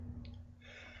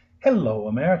Hello,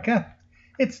 America.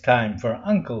 It's time for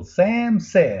Uncle Sam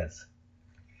Says.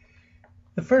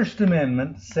 The First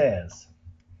Amendment says,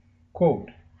 quote,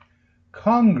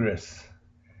 Congress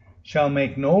shall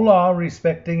make no law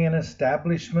respecting an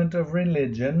establishment of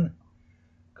religion,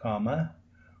 comma,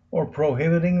 or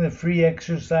prohibiting the free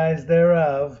exercise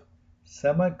thereof,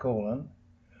 semicolon,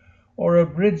 or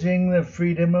abridging the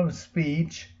freedom of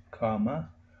speech, comma,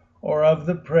 or of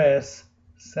the press,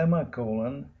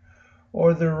 semicolon,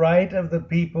 or the right of the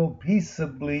people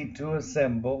peaceably to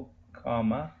assemble,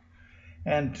 comma,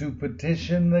 and to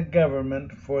petition the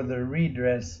government for the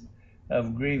redress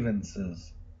of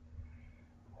grievances.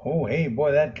 Oh, hey,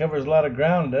 boy, that covers a lot of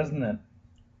ground, doesn't it?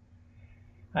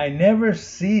 I never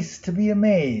cease to be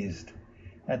amazed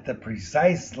at the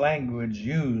precise language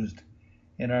used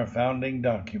in our founding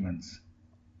documents.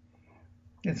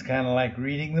 It's kind of like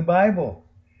reading the Bible.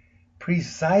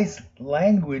 Precise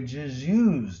language is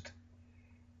used.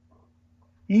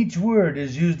 Each word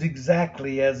is used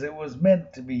exactly as it was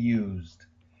meant to be used.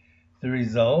 The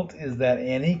result is that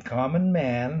any common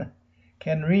man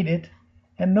can read it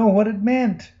and know what it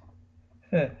meant.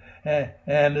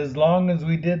 And as long as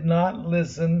we did not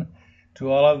listen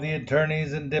to all of the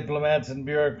attorneys and diplomats and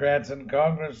bureaucrats and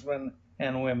congressmen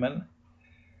and women,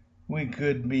 we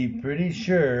could be pretty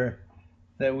sure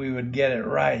that we would get it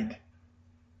right.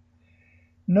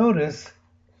 Notice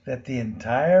that the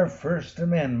entire First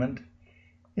Amendment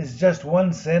is just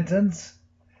one sentence,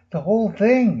 the whole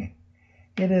thing.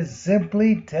 It is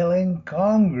simply telling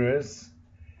Congress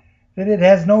that it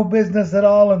has no business at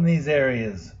all in these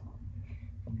areas.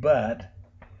 But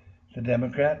the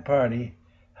Democrat Party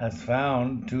has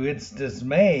found, to its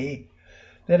dismay,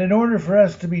 that in order for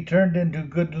us to be turned into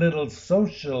good little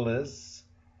socialists,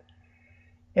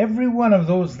 every one of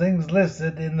those things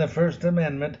listed in the First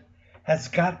Amendment has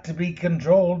got to be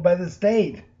controlled by the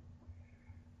state.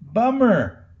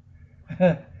 Bummer!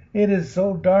 It is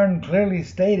so darn clearly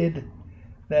stated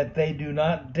that they do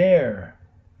not dare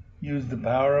use the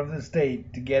power of the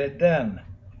state to get it done.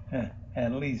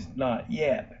 At least not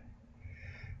yet.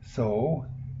 So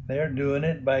they're doing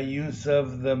it by use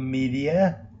of the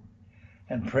media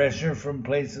and pressure from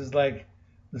places like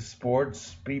the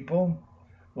sports people,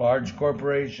 large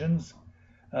corporations,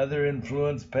 other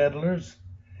influence peddlers.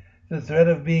 The threat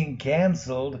of being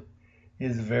canceled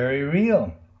is very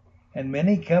real. And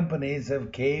many companies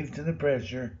have caved to the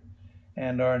pressure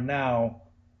and are now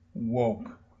woke.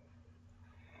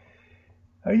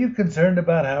 Are you concerned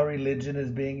about how religion is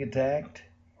being attacked?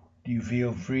 Do you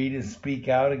feel free to speak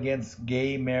out against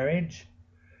gay marriage?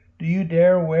 Do you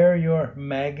dare wear your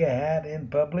MAGA hat in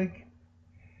public?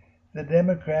 The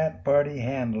Democrat Party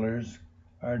handlers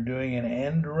are doing an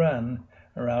end run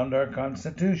around our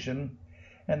Constitution,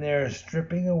 and they are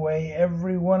stripping away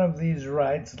every one of these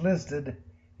rights listed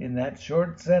in that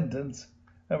short sentence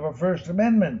of our First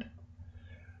Amendment.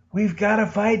 We've got to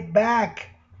fight back,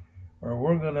 or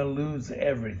we're going to lose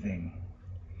everything.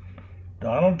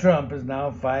 Donald Trump is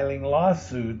now filing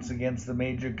lawsuits against the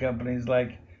major companies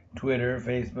like Twitter,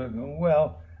 Facebook,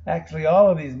 well, actually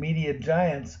all of these media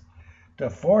giants,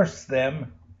 to force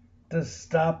them to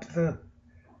stop the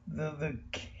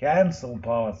cancel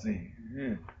policy.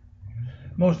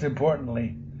 Most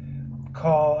importantly,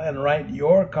 call and write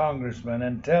your congressman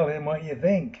and tell him what you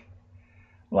think.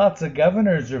 Lots of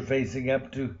governors are facing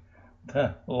up to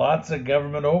lots of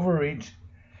government overreach,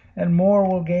 and more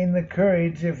will gain the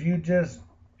courage if you just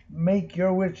make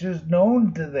your wishes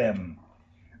known to them.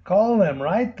 Call them,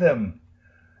 write them.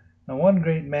 Now, one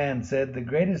great man said the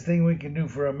greatest thing we can do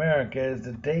for America is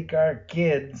to take our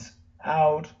kids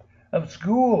out of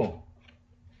school,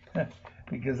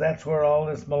 because that's where all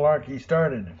this malarkey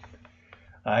started.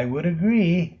 I would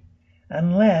agree,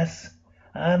 unless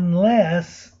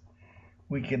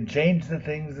we can change the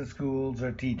things the schools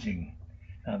are teaching.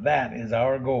 Now that is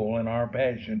our goal and our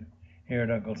passion here at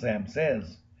Uncle Sam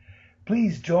Says.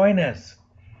 Please join us.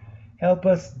 Help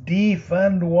us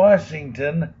defund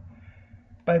Washington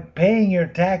by paying your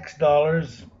tax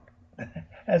dollars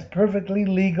as perfectly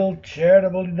legal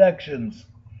charitable deductions.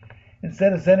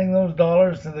 Instead of sending those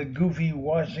dollars to the goofy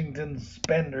Washington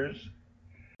spenders,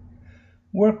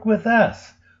 work with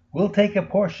us. We'll take a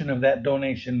portion of that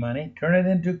donation money, turn it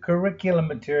into curriculum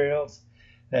materials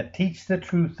that teach the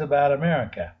truth about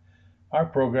America. Our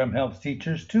program helps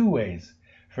teachers two ways.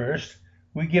 First,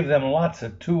 we give them lots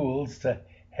of tools to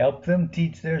help them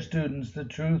teach their students the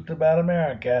truth about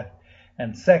America.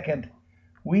 And second,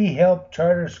 we help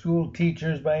charter school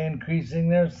teachers by increasing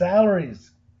their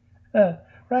salaries.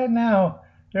 Right now,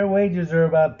 their wages are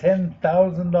about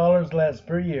 $10,000 less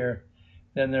per year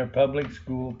than their public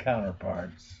school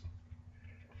counterparts.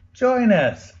 Join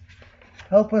us.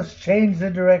 help us change the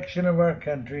direction of our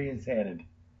country is headed.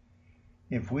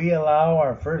 If we allow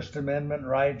our First Amendment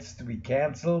rights to be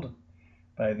canceled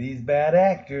by these bad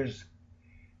actors,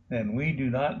 then we do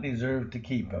not deserve to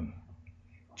keep them.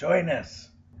 Join us.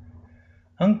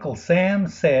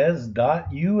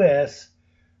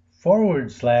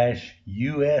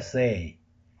 UncleSamSays.us/USA.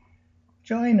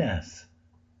 Join us.